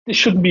this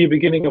shouldn't be a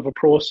beginning of a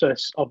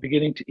process of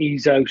beginning to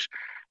ease out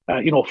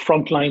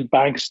frontline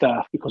bank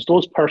staff, because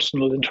those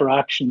personal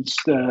interactions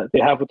they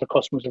have with the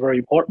customers are very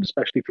important,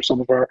 especially for some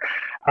of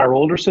our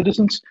older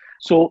citizens.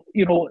 So,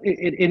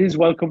 it is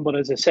welcome, but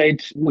as I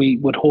said, we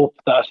would hope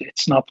that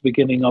it's not the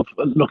beginning of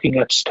looking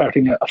at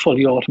starting a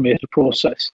fully automated process.